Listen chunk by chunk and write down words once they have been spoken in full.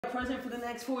president for the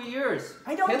next 4 years.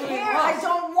 I don't care. I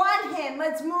don't want him.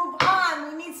 Let's move on.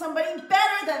 We need somebody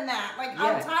better than that. Like, yeah.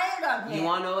 I'm tired of him. You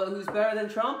want to know who's better than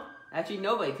Trump? Actually,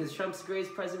 nobody, because Trump's the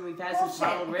greatest president we've had since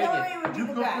Ronald Reagan. Hillary would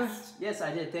be the best. Yes,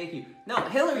 I did. Thank you. No,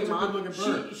 Hillary, Mom.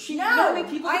 She no, how many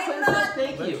people I am not.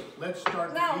 Thank you. Let's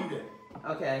start to eat it.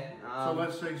 Okay. So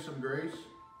let's say some grace.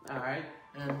 All right.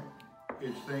 And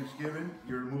it's Thanksgiving.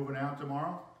 You're moving out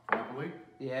tomorrow, happily.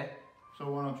 Yeah. So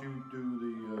why don't you do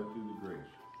the grace?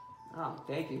 Oh,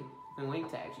 thank you. I've been waiting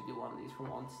to actually do one of these for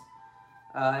once.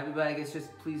 Everybody, I guess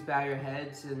just please bow your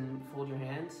heads and fold your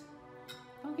hands.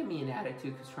 Don't give me an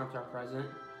attitude because Trump's our president.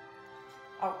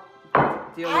 Oh,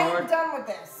 dear Lord, I'm done with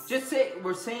this. Just say,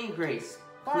 we're saying grace.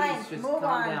 Fine, please just move calm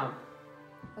on. down.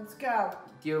 Let's go.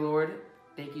 Dear Lord,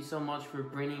 thank you so much for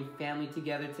bringing family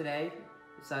together today,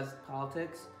 besides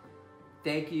politics.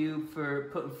 Thank you for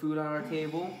putting food on our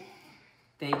table.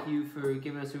 Thank you for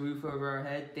giving us a roof over our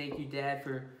head. Thank you, Dad,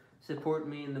 for supporting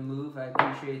me in the move. I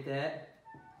appreciate that.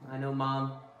 I know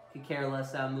Mom could care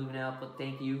less that I'm moving out, but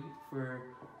thank you for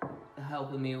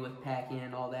helping me with packing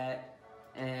and all that.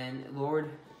 And Lord,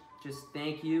 just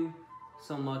thank you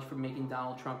so much for making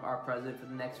Donald Trump our president for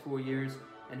the next 4 years,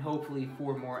 and hopefully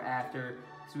 4 more after,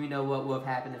 because we know what would have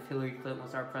happened if Hillary Clinton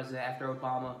was our president after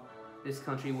Obama. This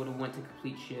country would have went to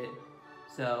complete shit.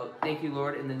 So thank you,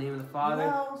 Lord, in the name of the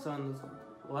Father, Son,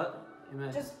 what?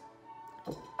 Amen. Just,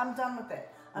 I'm done with it.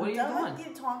 I'm done with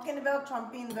you talking about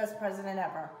Trump being the best president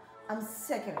ever. I'm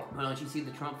sick of it. Why don't you see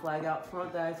the Trump flag out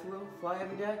front that I fly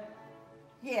every day?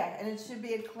 Yeah, and it should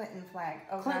be a Clinton flag,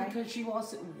 okay? Clinton, because she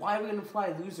lost it. Why are we going to fly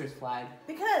a loser's flag?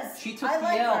 Because she took the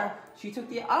L. Her. She took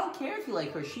the L. I don't care if you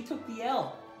like her. She took the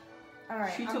L. All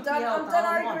right, I'm done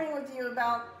arguing with you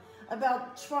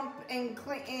about Trump and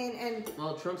Clinton and...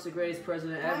 Well, Trump's the greatest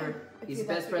president ever. He's the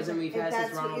best president we've had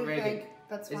since Ronald Reagan.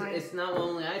 That's fine. It's not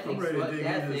only I think, it's what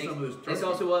Dad thinks. It's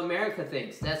also what America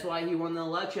thinks. That's why he won the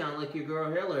election, unlike your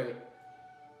girl Hillary.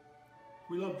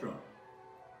 We love Trump.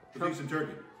 But he's in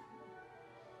Turkey.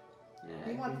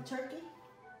 Yeah, you want the turkey?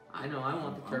 I know, I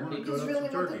want the turkey. You just really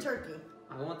want the turkey?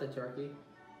 I want the turkey.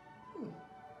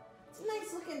 It's a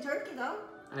nice looking turkey, though.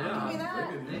 I know. I'll give you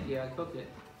that. Thank you, I cooked it.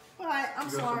 But I'm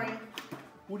sorry.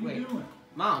 What are you doing?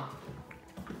 Mom.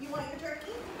 You want your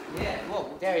turkey? Yeah,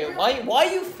 whoa, Dario, why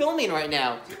are you filming right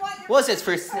now? What's this,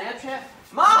 for Snapchat?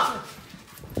 Mom!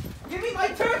 Give me my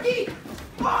turkey!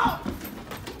 Mom!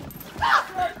 Stop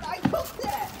it! I cooked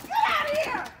that! Get out of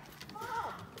here!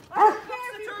 Mom! I don't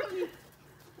care if you cooked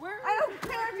I don't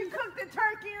care if you cooked the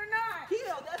turkey or not!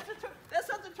 Kilo, that's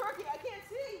not the turkey, I can't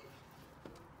see!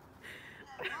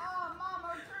 Mom,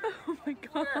 our turkey! Oh my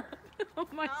god. Oh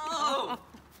my god.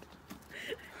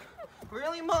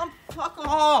 Really, Mom? Fuck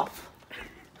off!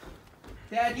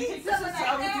 Dad, you think this is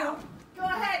now. Go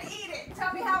ahead, eat it.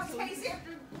 Tell me how it tastes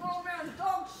after rolling around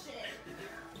dog shit.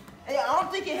 Hey, I don't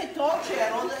think it hit dog shit.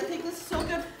 I think this is so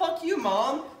good. Fuck you,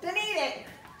 Mom. Then eat it.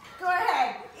 Go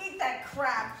ahead. Eat that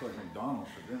crap. It's like McDonald's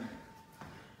for dinner.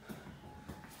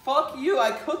 Fuck you.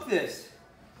 I cooked this.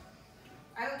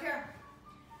 I don't care.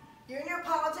 You and your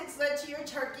politics led to your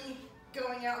turkey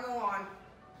going out in the lawn.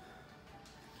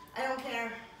 I don't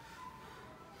care.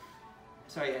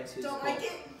 Sorry, yes. Don't like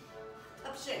it?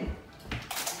 Tough shit.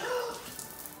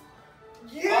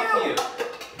 You! Fuck you!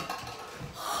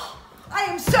 I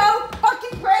am so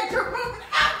fucking glad you're moving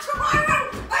out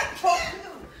tomorrow! I can't!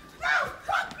 No,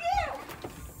 fuck you!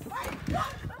 I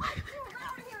don't like you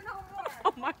around here no more!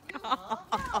 Oh my god.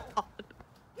 No.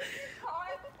 Get your car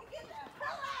and get the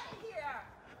hell out of here!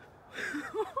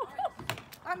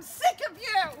 I'm sick of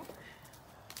you!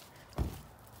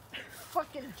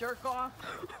 Fucking jerk off.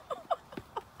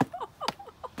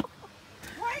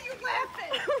 Why are you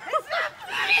laughing? It's not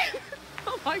funny!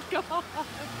 Oh my god.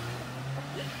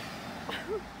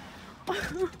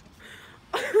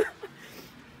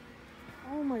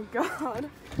 Oh my god.